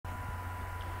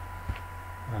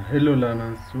Hello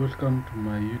learners, welcome to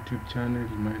my YouTube channel.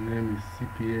 My name is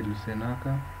CPA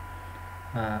Lusenaka.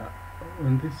 Uh,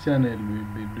 on this channel we'll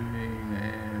be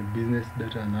doing business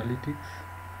data analytics,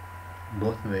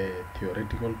 both the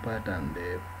theoretical part and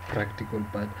the practical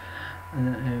part.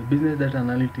 Business data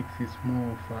analytics is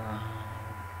more of a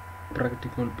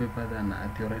practical paper than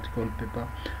a theoretical paper,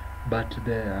 but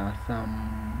there are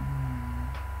some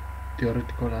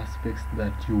theoretical aspects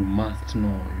that you must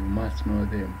know.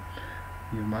 Them.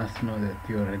 You must know the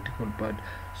theoretical part.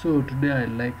 So today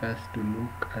I'd like us to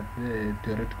look at the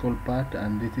theoretical part,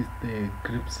 and this is the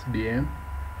CRIPS DM.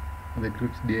 The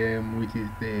CRIPS DM, which is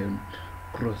the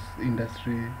cross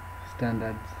industry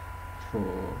standards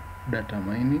for data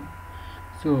mining.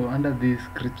 So under this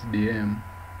CRIPS DM,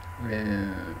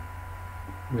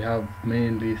 we have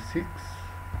mainly six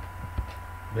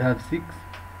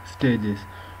stages.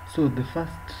 So the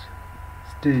first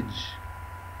stage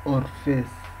or phase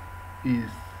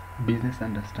is business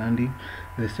understanding.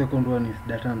 The second one is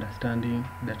data understanding,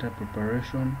 data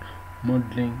preparation,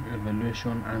 modeling,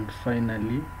 evaluation, and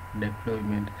finally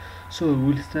deployment. So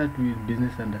we'll start with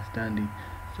business understanding.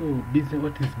 So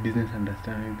what is business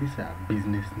understanding? These are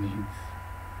business needs.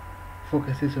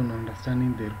 Focuses on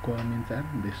understanding the requirements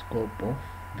and the scope of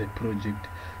the project.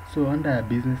 So under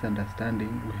business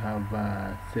understanding we have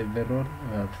several.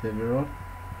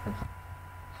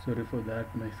 Sorry for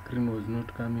that, my screen was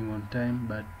not coming on time,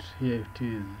 but here it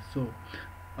is. So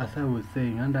as I was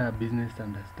saying, under business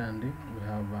understanding we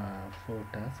have four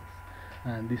tasks,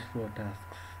 and these four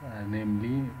tasks are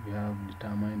namely: we have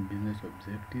determine business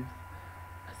objectives,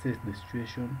 assess the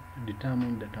situation,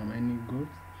 determine data mining goals,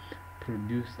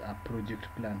 produce a project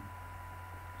plan.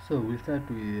 So we'll start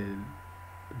with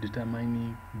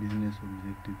determining business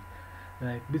objectives.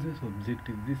 Like business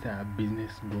objectives, these are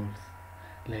business goals,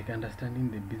 like understanding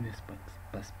the business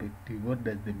perspective. What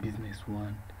does the business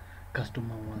want,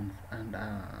 customer wants, and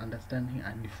understanding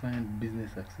and define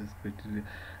business success criteria,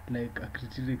 like a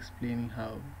criteria explaining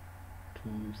how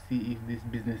to see if this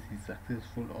business is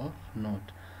successful or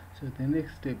not. So the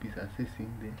next step is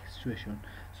assessing the situation.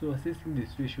 So assessing the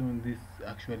situation, this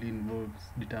actually involves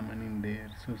determining the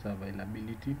resource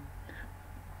availability,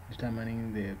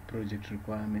 determining the project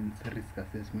requirements, risk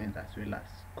assessment, as well as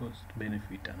cost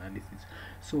benefit analysis.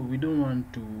 So we don't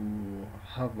want to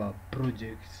have a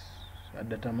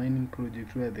data mining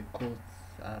project where the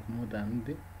costs are more than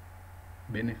the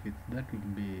benefits. That will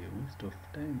be a waste of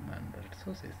time and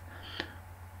resources.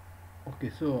 Okay,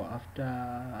 so after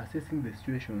assessing the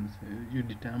situations, you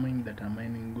determine data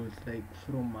mining goals, like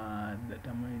from a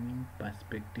data mining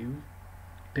perspective,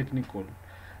 technical.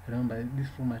 Remember this,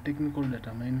 from a technical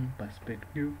data mining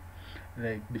perspective,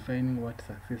 like defining what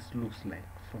success looks like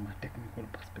from a technical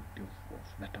perspective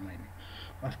of data mining.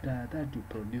 After that, you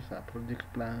produce a project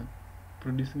plan.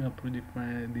 Producing a project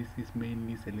plan, this is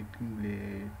mainly selecting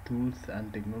the tools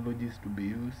and technologies to be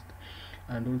used,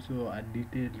 and also a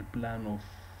detailed plan of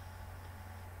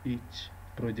each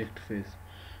project phase.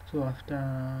 So after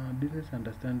business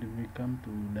understanding, we come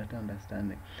to data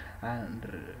understanding, and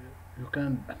you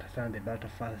can't understand the data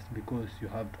first because you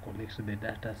have to collect the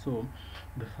data. So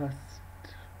the first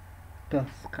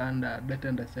task under data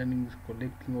understanding is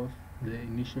collecting of the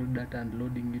initial data and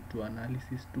loading it to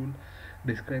analysis tool.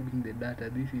 Describing the data,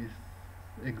 this is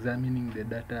examining the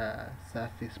data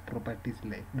surface properties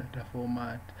like data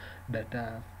format,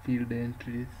 data field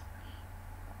entries,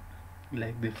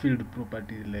 like the field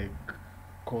properties like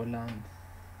columns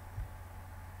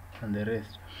and the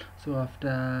rest. So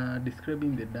after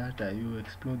describing the data, you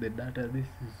explore the data. This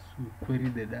is you query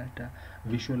the data,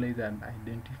 visualize and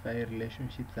identify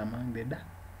relationships among the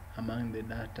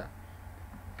data.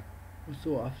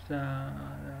 So after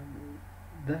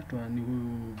that one,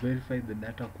 you verify the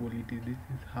data quality. This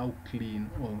is how clean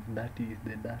or dirty is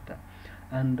the data,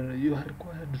 and you are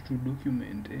required to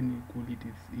document any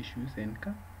quality issues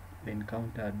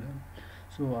encountered.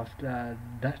 So after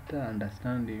data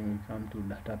understanding, we come to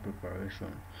data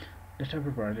preparation. Data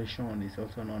preparation is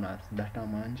also known as data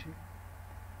managing,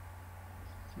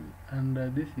 and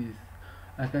this is,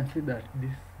 I can say that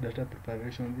this data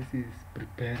preparation, this is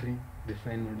preparing the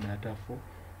final data for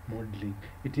modeling.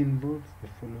 It involves the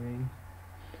following: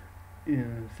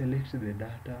 select the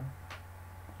data,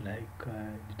 like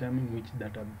determine which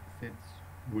data sets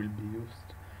will be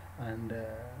used, and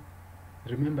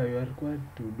remember you are required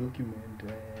to document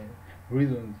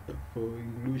reasons for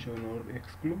inclusion or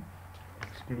exclude.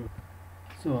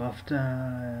 So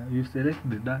after you select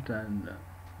the data, and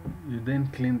you then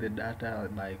clean the data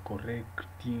by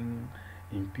correcting,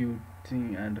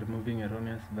 imputing, and removing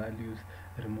erroneous values,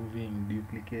 removing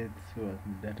duplicates so as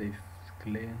the data is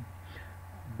clean.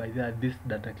 by that, this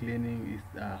data cleaning is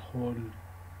a whole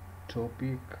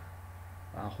topic,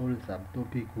 a whole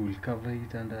subtopic. We'll cover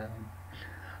it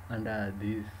under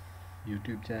this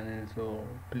YouTube channel, so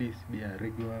please be a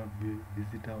regular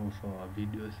visitor of our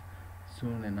videos.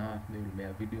 Soon enough there will be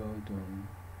a video out on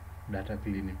data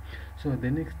cleaning. So the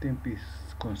next step is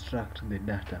construct the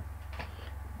data.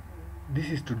 This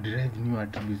is to derive new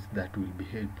attributes that will be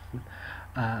helpful.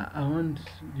 I want,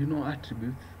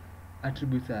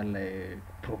 attributes are like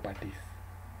properties.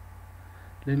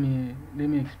 Let me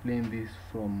explain this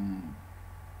from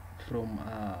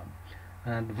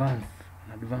an advanced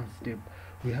step.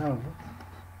 We have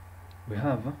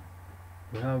an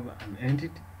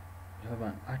entity, we have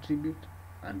an attribute,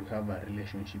 and we have a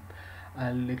relationship.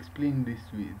 I'll explain this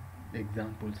with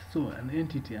examples. So an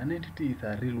entity is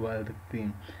a real world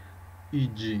thing,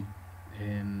 e.g.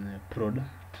 a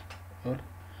product or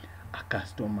a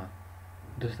customer.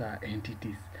 Those are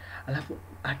entities. Alafu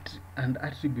and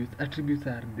attributes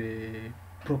are the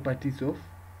properties of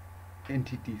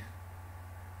entities,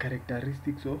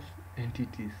 characteristics of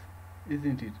entities,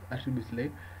 isn't it? Attributes,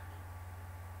 like,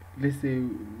 let's say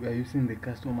we are using the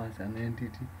customer as an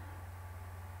entity,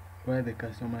 where the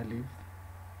customer lives,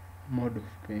 mode of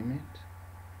payment,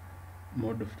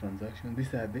 mode of transaction.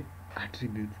 These are the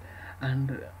attributes.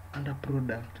 And under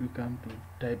product, we come to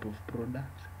type of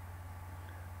product,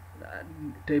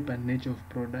 type and nature of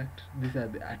product. These are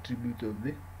the attributes of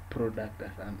the product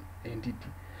as an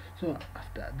entity. So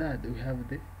after that, we have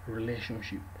the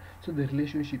relationship. So the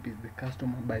relationship is the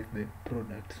customer buys the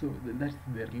product. So that's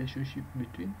the relationship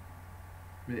between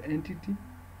the entity,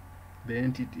 the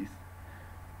entities.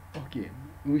 Okay,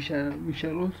 we shall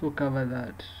also cover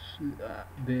that.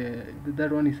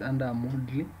 That one is under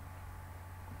modeling,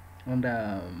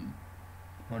 under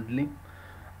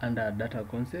under data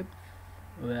concepts,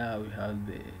 where we have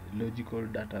the logical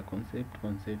data concept,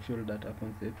 conceptual data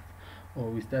concepts,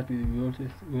 or we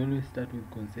always start with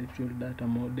conceptual data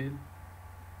model,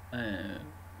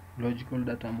 logical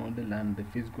data model, and the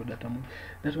physical data model.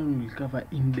 That one will cover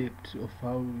in depth of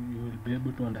how you will be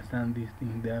able to understand these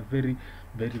things. They are very,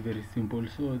 very, very simple.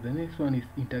 So the next one is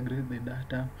integrate the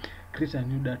data, create a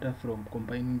new data from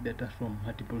combining data from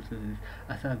multiple sources.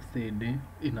 As I've said,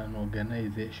 in an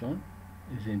organization,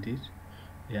 isn't it?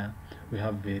 Yeah, we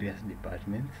have various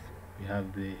departments. We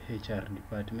have the HR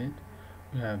department,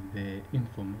 we have the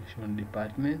information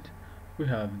department, we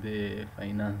have the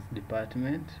finance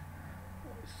department.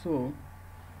 So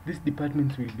these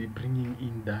departments will be bringing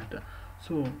in data.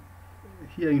 So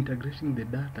here, integrating the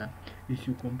data is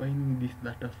you combining this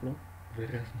data from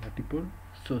various multiple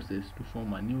sources to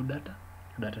form a new data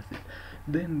set.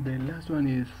 Then the last one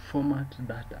is format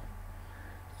data.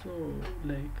 So,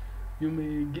 like, you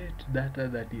may get data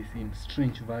that is in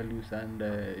string values, and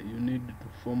you need to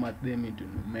format them into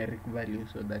numeric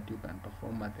values so that you can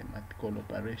perform mathematical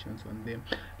operations on them.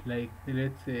 Like,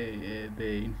 let's say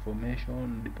the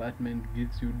information department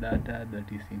gives you data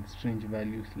that is in string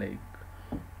values, like,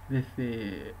 let's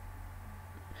say,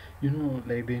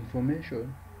 like the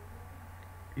information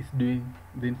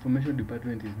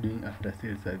department is doing after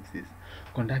sales services,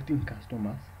 contacting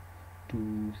customers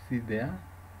to see their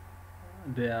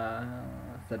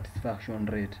satisfaction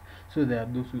rate. So there are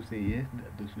those who say yes, there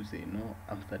are those who say no,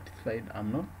 I'm satisfied,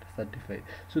 I'm not satisfied.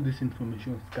 So this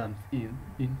information comes in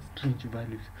string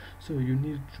values. So you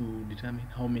need to determine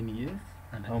how many yes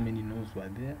and how many no's were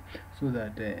there, so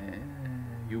that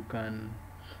you can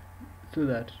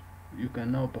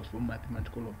now perform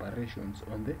mathematical operations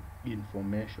on the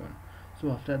information.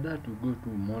 So after that, we go to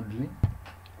modeling.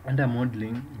 Under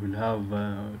modeling, we'll have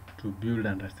to build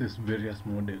and assess various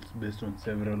models based on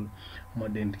several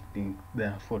modeling techniques.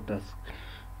 There are 4 tasks.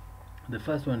 The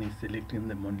first one is selecting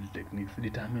the model techniques,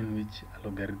 determine which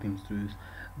algorithms to use.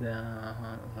 There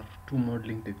are 2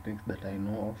 modeling techniques that I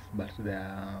know of, but there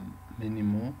are many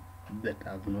more that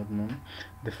I've not known.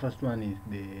 The first one is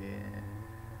the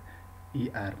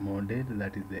ER model,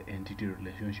 that is the entity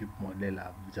relationship model.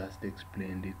 I've just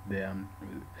explained it there.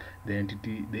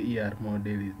 The ER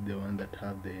model is the one that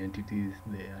have the entities,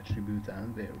 the attributes,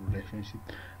 and the relationship.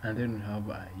 And then we have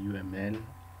a UML.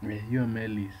 The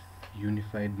UML is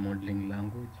Unified Modeling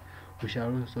Language. We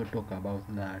shall also talk about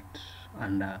that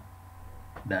under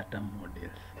data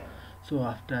models. So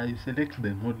after you select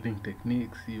the modeling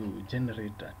techniques, you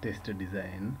generate a test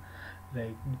design.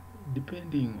 Like,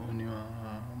 depending on your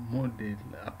model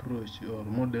approach or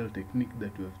model technique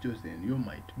that you have chosen, you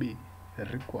might be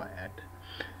required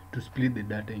to split the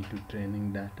data into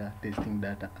training data, testing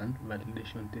data, and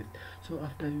validation test. So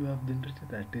after you have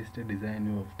generated a test design,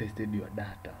 you have tested your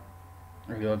data,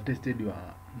 you have tested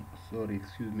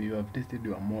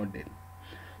your model.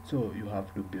 So you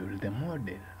have to build the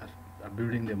model.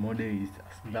 Building the model is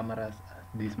as glamorous as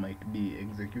this might be.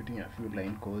 Executing a few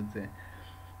line codes,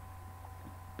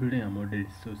 building a model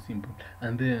is so simple.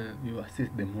 And then you assess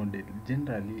the model.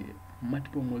 Generally,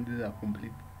 multiple models are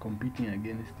competing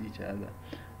against each other.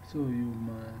 So you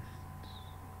must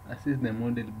assess the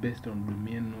model based on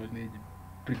domain knowledge,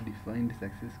 predefined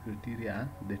success criteria,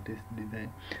 and the test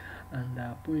design. And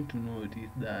a point to note is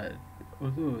that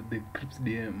although the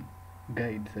CRIPS-DM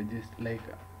guide suggests, like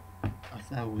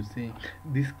as I was saying,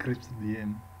 this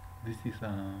CRIPS-DM, this is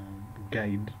a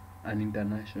guide, an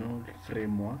international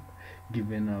framework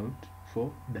given out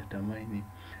for data mining.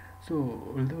 So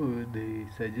although they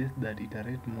suggest that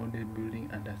iterate model building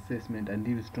and assessment, and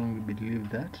you strongly believe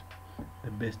that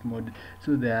the best model,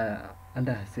 so they are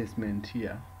under assessment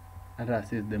here, under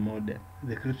assess the model.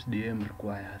 The CRIPS-DM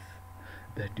requires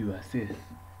that you assess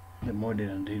the model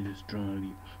and really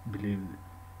strongly believe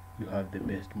you have the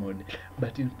best model.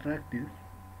 But in practice,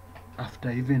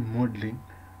 after even modeling,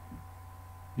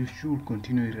 you should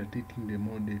continue irritating the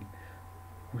model.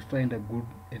 We find a good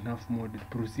enough model,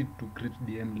 proceed to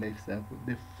CRIPS-DM life cycle.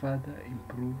 The further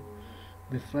improve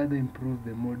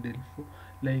the model. For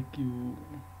like, you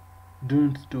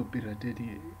don't stop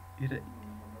irritating.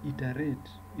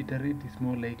 Iterate is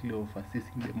more likely of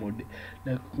assessing the model.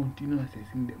 Like, continue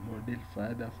assessing the model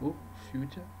further for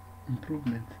future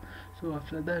improvements. So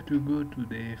after that, we go to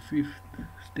the fifth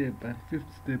step, and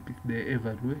fifth step is the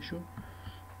evaluation.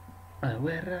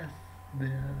 Whereas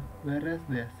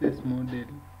the assess model,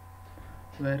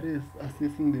 whereas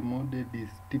assessing the model is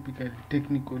typically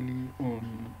technically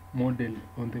on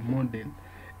the model,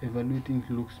 evaluating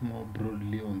looks more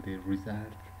broadly on the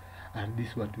results. Are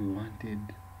this what we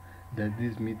wanted? Does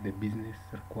this meet the business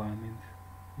requirements?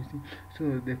 You see,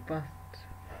 so the first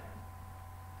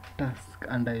task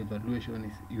under evaluation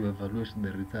is you evaluate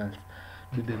the results.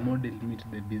 Do the model meet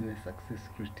the business success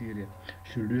criteria?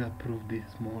 Should we approve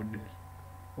this model?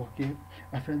 Okay.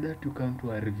 After that, you come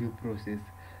to a review process.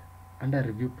 Under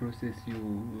review process, you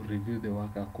review the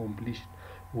work accomplished.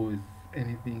 Was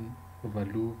anything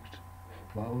overlooked?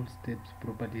 Were all steps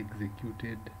properly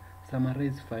executed?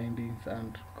 Summarize findings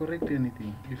and correct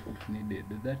anything if needed.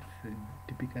 That's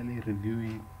typically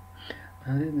reviewing.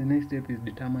 And then the next step is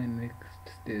determine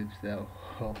next steps.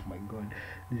 Oh my god,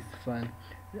 this is fun.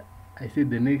 I said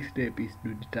the next step is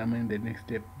to determine the next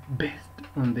step based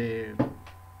on the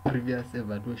previous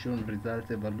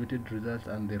evaluated results,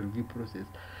 and the review process.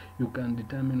 You can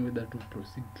determine whether to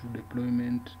proceed to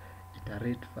deployment,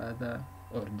 iterate further,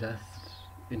 or just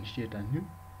initiate a new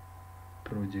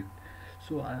project.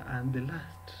 So and the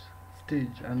last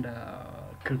stage under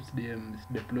CRIPS-DM is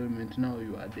deployment. Now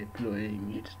you are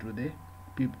deploying it to the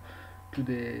people, to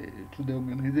the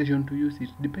organization to use it.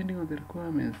 Depending on the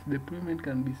requirements, deployment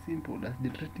can be simple as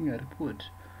generating a report.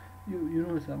 You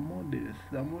know, some models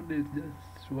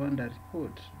just want a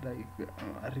report, like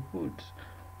a report,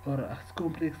 or as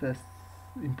complex as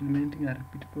implementing a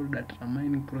repeatable data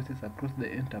mining process across the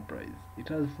enterprise. It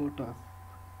has 4 tasks.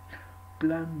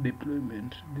 Plan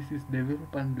deployment. This is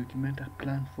develop and document a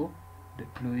plan for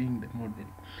deploying the model.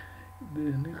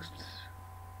 The next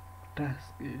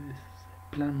task is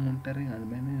plan monitoring and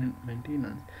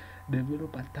maintenance.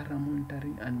 Develop a thorough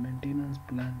monitoring and maintenance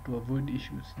plan to avoid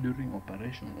issues during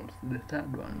operations. The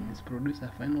third one is produce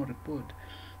a final report.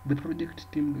 The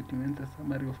project team documents a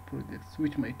summary of projects,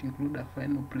 which might include a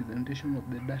final presentation of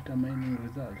the data mining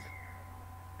results.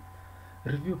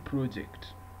 Review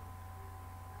project.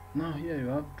 Now here you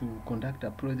have to conduct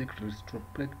a project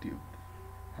retrospective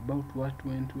about what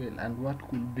went well and what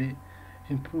could be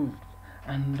improved.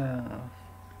 And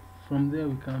from there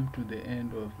we come to the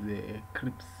end of the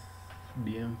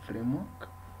CRIPS-DM framework.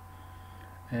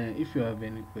 If you have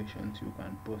any questions, you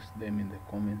can post them in the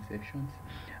comment sections.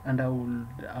 And I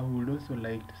would also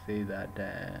like to say that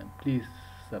please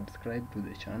subscribe to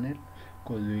the channel,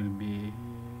 because we'll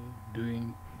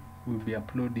be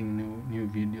uploading new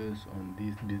videos on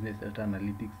this business data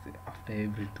analytics after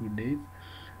every 2 days.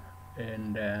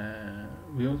 And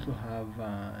we also have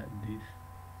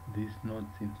these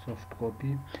notes in soft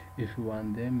copy. If you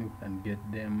want them, you can get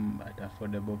them at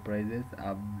affordable prices.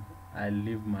 I'll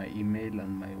leave my email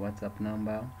and my WhatsApp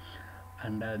number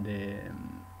under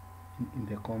in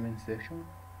the comment section.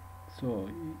 So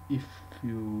if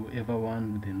you ever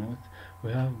want the notes,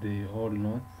 we have the whole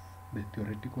notes, the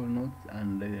theoretical notes,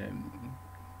 and the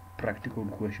practical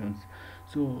questions.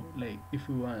 So like, if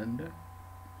you want,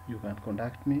 you can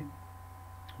contact me.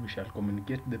 We shall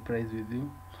communicate the price with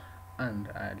you, and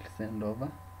I'll send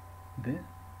over the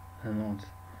notes.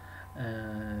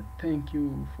 Thank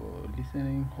you for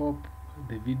listening. Hope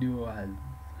the video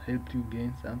helped you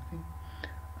gain something,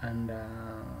 and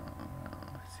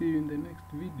see you in the next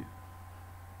video.